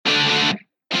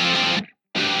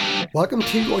Welcome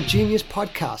to Your Genius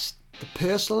Podcast, the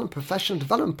personal and professional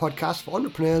development podcast for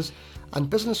entrepreneurs and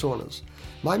business owners.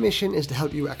 My mission is to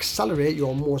help you accelerate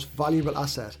your most valuable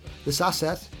asset. This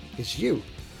asset is you.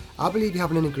 I believe you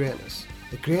have an inner greatness,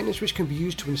 a greatness which can be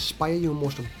used to inspire your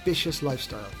most ambitious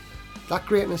lifestyle. That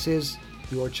greatness is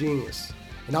your genius,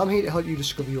 and I'm here to help you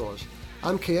discover yours.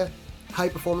 I'm Keir, high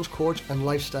performance coach and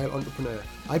lifestyle entrepreneur.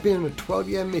 I've been on a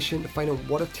 12-year mission to find out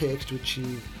what it takes to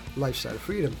achieve lifestyle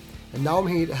freedom. And now I'm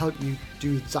here to help you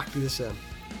do exactly the same.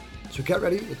 So get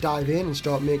ready to dive in and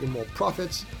start making more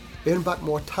profits, earn back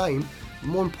more time, and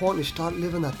more importantly, start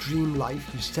living that dream life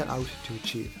you set out to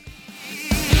achieve.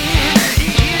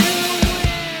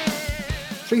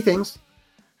 3 things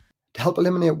to help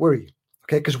eliminate worry.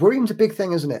 Okay, because worrying's a big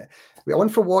thing, isn't it? I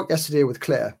went for a walk yesterday with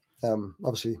Claire,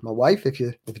 obviously my wife, if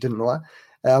you didn't know her.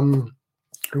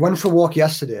 We went for a walk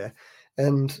yesterday,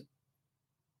 and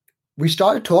we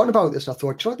started talking about this, and I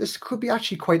thought, this could be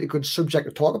actually quite a good subject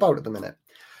to talk about at the minute.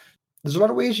 There's a lot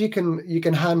of ways you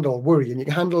can handle worry, and you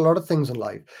can handle a lot of things in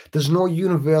life. There's no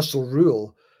universal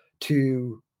rule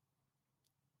to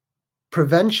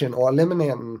prevention or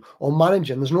eliminating or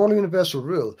managing. There's no universal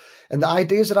rule. And the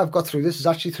ideas that I've got through this is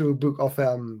actually through a book of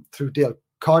through Dale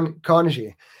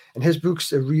Carnegie, and his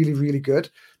books are really, really good.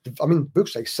 I mean,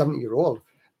 books like 70-year-old,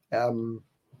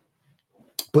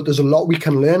 but there's a lot we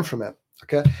can learn from it.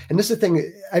 Okay. And this is the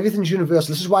thing, everything's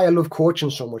universal. This is why I love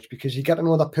coaching so much, because you get to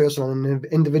know that person on an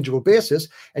individual basis,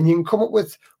 and you can come up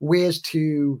with ways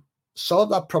to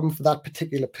solve that problem for that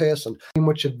particular person. I'm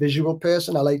much a visual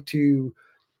person. I like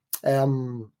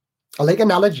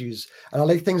analogies, and I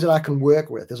like things that I can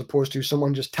work with as opposed to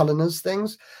someone just telling us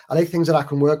things. I like things that I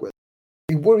can work with.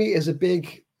 Worry is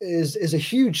a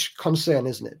huge concern,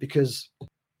 isn't it? Because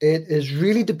it is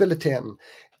really debilitating.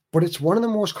 But it's one of the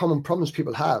most common problems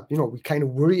people have. We kind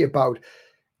of worry about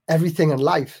everything in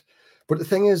life. But the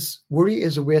thing is, worry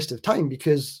is a waste of time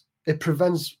because it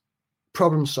prevents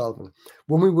problem solving.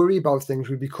 When we worry about things,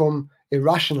 we become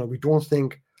irrational. We don't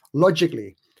think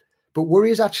logically. But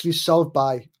worry is actually solved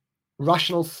by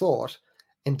rational thought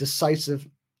and decisive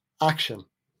action.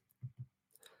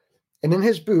 And in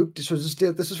his book, this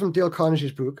is from Dale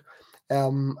Carnegie's book,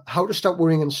 How to Stop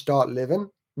Worrying and Start Living.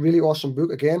 Really awesome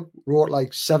book. Again, wrote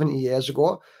like 70 years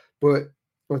ago. But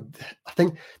I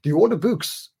think the older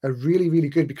books are really, really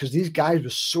good because these guys were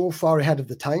so far ahead of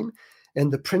the time, and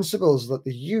the principles that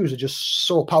they use are just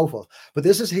so powerful. But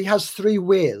he has 3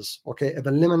 ways, okay, of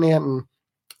eliminating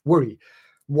worry.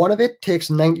 One of it takes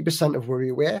 90% of worry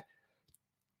away.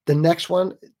 The next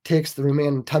one takes the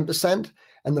remaining 10%.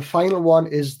 And the final one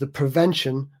is the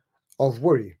prevention of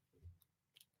worry.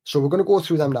 So we're going to go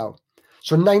through them now.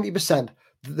 So 90%.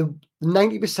 The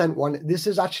 90% one, this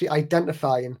is actually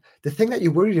identifying the thing that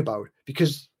you're worried about,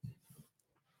 because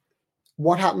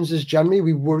what happens is generally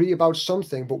we worry about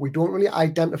something, but we don't really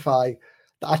identify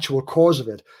the actual cause of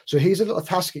it. So here's a little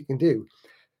task you can do.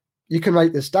 You can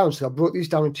write this down. So I wrote these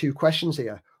down in 2 questions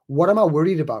here. What am I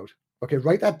worried about? Okay,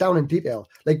 write that down in detail.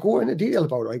 Like, go into detail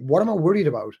about it. Like, what am I worried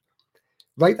about?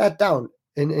 Write that down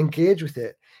and engage with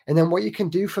it. And then what you can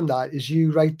do from that is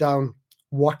you write down,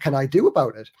 what can I do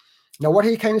about it? Now, what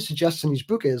he kind of suggests in his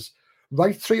book is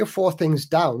write 3 or 4 things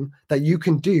down that you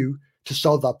can do to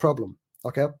solve that problem.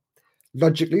 Okay,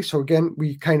 logically. So again,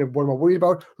 what am I worried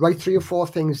about? Write 3 or 4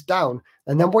 things down.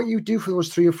 And then what you do for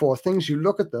those 3 or 4 things, you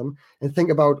look at them and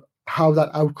think about how that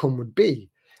outcome would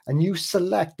be. And you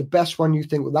select the best one you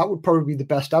think, well, that would probably be the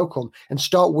best outcome, and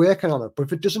start working on it. But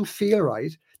if it doesn't feel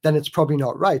right, then it's probably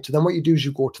not right. So then what you do is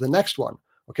you go to the next one.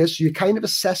 Okay, so you're kind of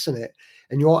assessing it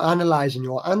and you're analyzing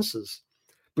your answers.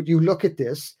 But you look at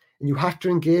this and you have to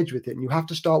engage with it, and you have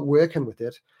to start working with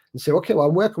it and say, okay, well,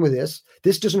 I'm working with this.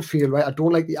 This doesn't feel right. I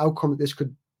don't like the outcome that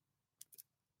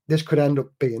this could end up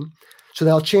being. So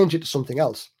then I'll change it to something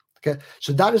else. Okay,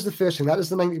 so that is the first thing. That is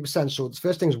the 90%. So the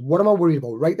first thing is, what am I worried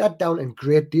about? Write that down in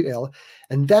great detail,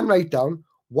 and then write down,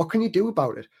 what can you do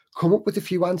about it? Come up with a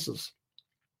few answers.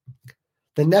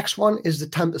 The next one is the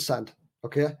 10%.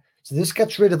 Okay, so this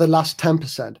gets rid of the last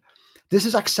 10%. This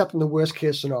is accepting the worst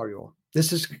case scenario.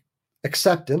 This is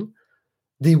accepting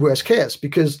the worst case,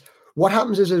 because what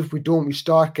happens is, if we don't, we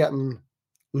start getting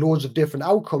loads of different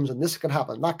outcomes, and this can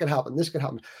happen, that can happen, this can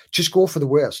happen. Just go for the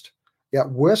worst. Yeah,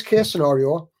 worst case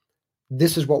scenario,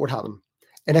 this is what would happen.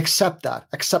 And accept that.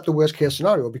 Accept the worst case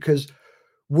scenario, because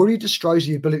worry destroys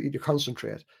the ability to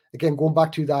concentrate. Again, going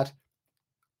back to that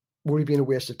worry being a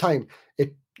waste of time,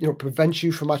 it prevents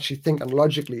you from actually thinking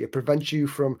logically. It prevents you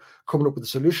from coming up with a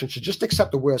solution. So just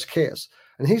accept the worst case.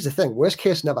 And here's the thing, worst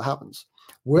case never happens.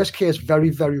 Worst case very,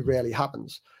 very rarely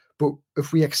happens. But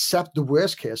if we accept the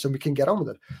worst case, then we can get on with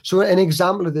it. So an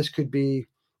example of this could be,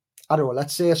 I don't know,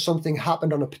 let's say something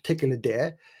happened on a particular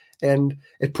day and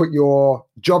it put your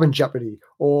job in jeopardy,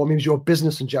 or maybe your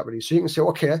business in jeopardy. So you can say,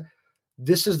 okay,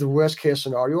 this is the worst case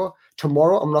scenario.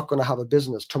 Tomorrow, I'm not going to have a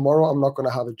business. Tomorrow, I'm not going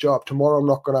to have a job. Tomorrow, I'm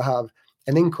not going to have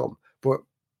an income. But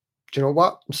do you know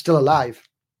what? I'm still alive.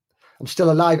 I'm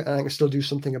still alive and I can still do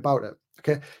something about it.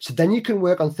 Okay. So then you can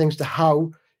work on things to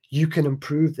how you can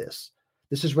improve this.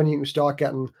 This is when you can start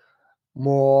getting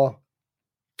more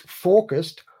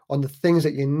focused on the things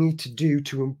that you need to do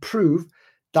to improve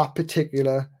that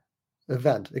particular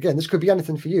event. Again, this could be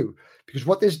anything for you, because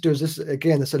what this does is,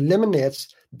 again, this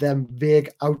eliminates them vague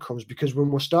outcomes, because when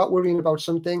we start worrying about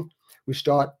something, we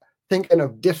start thinking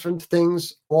of different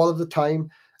things all of the time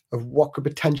of what could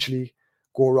potentially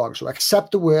go wrong. So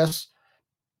accept the worst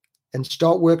and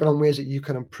start working on ways that you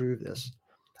can improve this.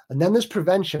 And then there's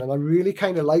prevention, and I really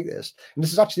kind of like this. And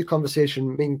this is actually a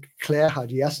conversation me and Claire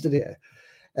had yesterday.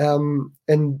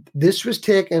 And this was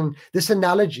taken, this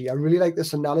analogy, I really like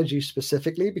this analogy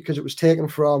specifically because it was taken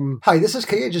from, hi, this is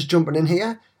Kia just jumping in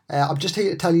here. I'm just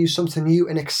here to tell you something new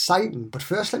and exciting. But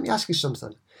first, let me ask you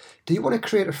something. Do you want to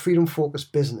create a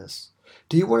freedom-focused business?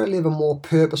 Do you want to live a more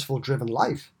purposeful, driven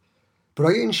life? But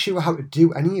are you unsure how to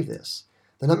do any of this?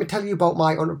 Then let me tell you about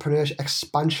my Entrepreneurship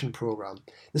Expansion Program.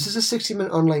 This is a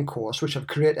 60-minute online course which I've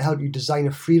created to help you design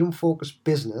a freedom-focused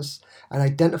business and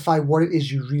identify what it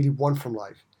is you really want from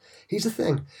life. Here's the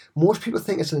thing. Most people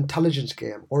think it's an intelligence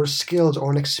game or a skills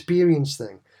or an experience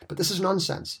thing, but this is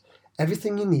nonsense.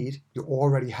 Everything you need, you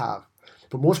already have.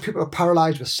 But most people are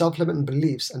paralyzed with self-limiting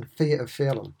beliefs and fear of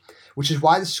failing, which is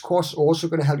why this course is also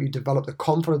going to help you develop the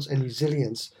confidence and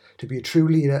resilience to be a true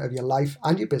leader of your life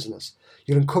and your business.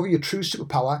 You'll uncover your true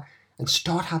superpower and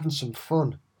start having some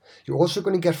fun. You're also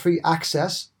going to get free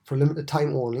access, for a limited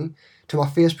time only, to my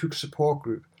Facebook support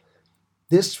group.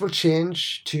 This will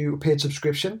change to a paid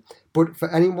subscription, but for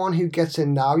anyone who gets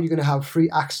in now, you're going to have free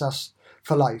access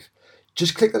for life.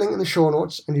 Just click the link in the show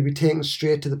notes and you'll be taken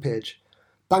straight to the page.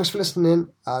 Thanks for listening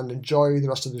and enjoy the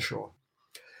rest of the show.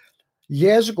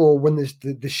 Years ago, when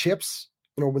the ships,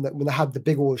 when they had the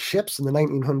big old ships in the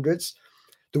 1900s,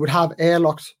 they would have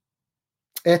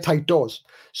airtight doors.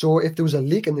 So if there was a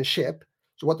leak in the ship,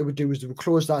 so what they would do is they would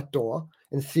close that door,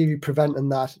 in theory preventing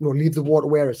that, leave the water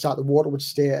where it's at, the water would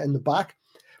stay in the back,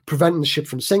 preventing the ship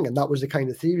from sinking. That was the kind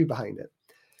of theory behind it.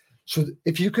 So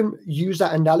if you can use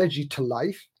that analogy to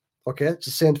life, okay, it's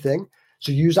the same thing.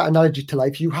 So use that analogy to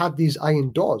life. You have these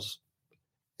iron doors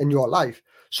in your life.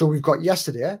 So we've got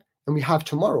yesterday and we have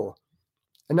tomorrow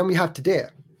and then we have today.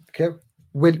 Okay.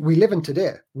 We live in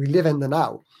today. We live in the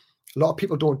now. A lot of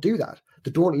people don't do that.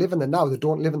 They don't live in the now. They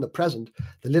don't live in the present.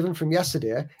 They're living from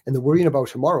yesterday and they're worrying about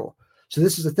tomorrow. So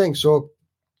this is the thing. So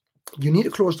you need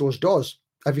to close those doors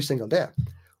every single day.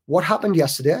 What happened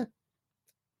yesterday?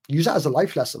 Use that as a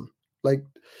life lesson. Like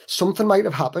something might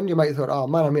have happened. You might have thought, oh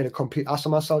man, I made a complete ass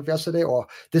of myself yesterday, or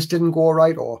this didn't go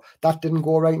right, or that didn't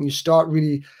go right. And you start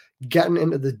really getting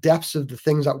into the depths of the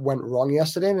things that went wrong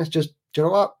yesterday. And it's just, do you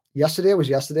know what? Yesterday was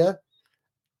yesterday.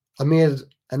 I made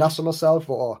an ass of myself,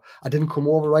 or I didn't come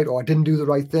over right, or I didn't do the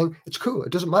right thing. It's cool.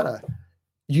 It doesn't matter.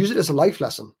 Use it as a life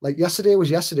lesson. Like yesterday was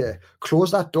yesterday.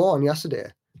 Close that door on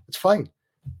yesterday. It's fine.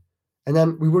 And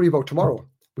then we worry about tomorrow.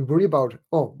 We worry about,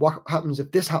 oh, what happens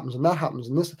if this happens and that happens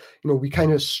and this, we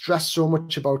kind of stress so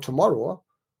much about tomorrow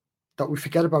that we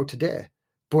forget about today.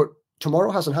 But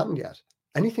tomorrow hasn't happened yet.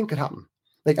 Anything could happen.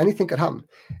 Like anything could happen.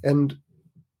 And,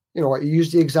 I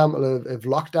use the example of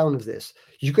lockdown of this.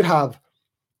 You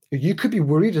could be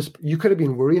worried, you could have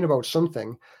been worrying about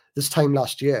something this time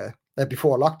last year,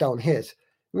 before lockdown hit.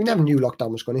 We never knew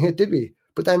lockdown was going to hit, did we?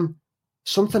 But then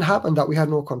something happened that we had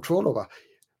no control over.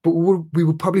 But we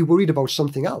were probably worried about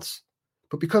something else.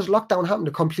 But because lockdown happened,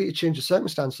 it completely changed the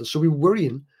circumstances. So we were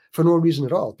worrying for no reason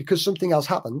at all, because something else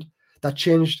happened that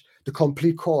changed the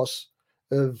complete course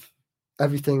of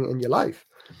everything in your life.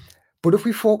 But if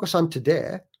we focus on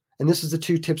today, and this is the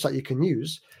 2 tips that you can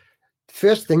use. The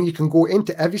first thing, you can go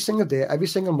into every single day, every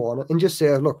single morning, and just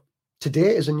say, look,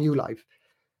 today is a new life.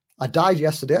 I died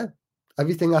yesterday.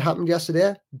 Everything that happened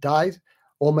yesterday died.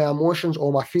 All my emotions,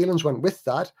 all my feelings went with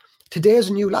that. Today is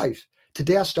a new life.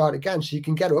 Today I start again. So you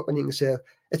can get up and you can say,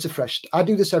 it's a fresh. I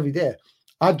do this every day.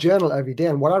 I journal every day.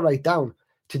 And what I write down,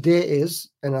 today is,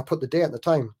 and I put the date and the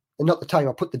time. And not the time,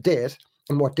 I put the date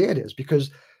and what day it is. Because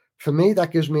for me,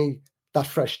 that gives me that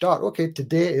fresh start. Okay,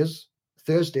 today is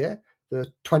Thursday,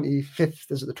 the 25th.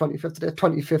 Is it the 25th today?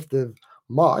 25th of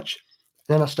March.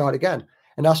 And then I start again.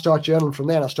 And I start journaling from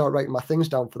there. And I start writing my things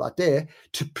down for that day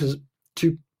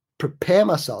to prepare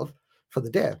myself for the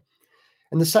day.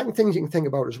 And the second thing you can think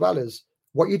about as well is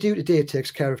what you do today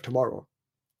takes care of tomorrow.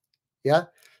 Yeah.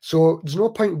 So there's no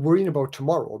point worrying about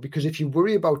tomorrow, because if you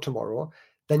worry about tomorrow,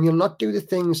 then you'll not do the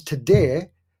things today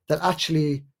that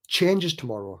actually changes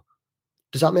tomorrow.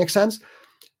 Does that make sense?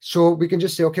 So we can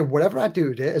just say, okay, whatever I do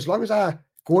today, as long as I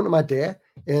go into my day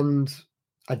and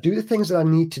I do the things that I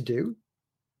need to do,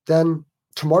 then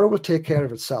tomorrow will take care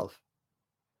of itself.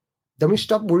 Then we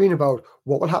stop worrying about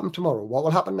what will happen tomorrow, what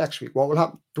will happen next week, what will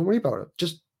happen. Don't worry about it.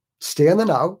 Just stay in the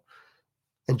now,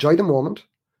 enjoy the moment,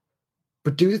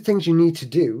 but do the things you need to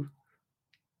do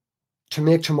to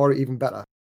make tomorrow even better.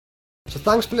 So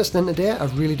thanks for listening today. I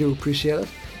really do appreciate it.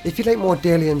 If you'd like more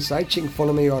daily insights, you can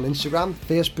follow me on Instagram,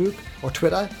 Facebook, or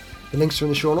Twitter. The links are in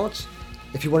the show notes.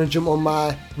 If you want to jump on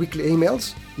my weekly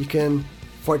emails, you can,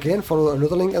 follow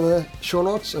another link in the show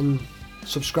notes and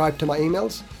subscribe to my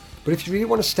emails. But if you really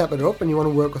want to step it up and you want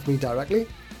to work with me directly,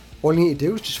 all you need to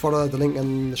do is just follow the link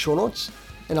in the show notes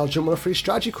and I'll jump on a free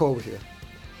strategy call with you.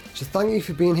 So thank you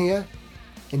for being here.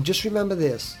 And just remember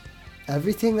this,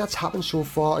 everything that's happened so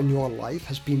far in your life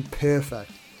has been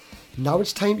perfect. Now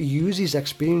it's time to use these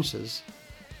experiences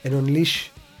and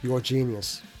unleash your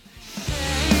genius.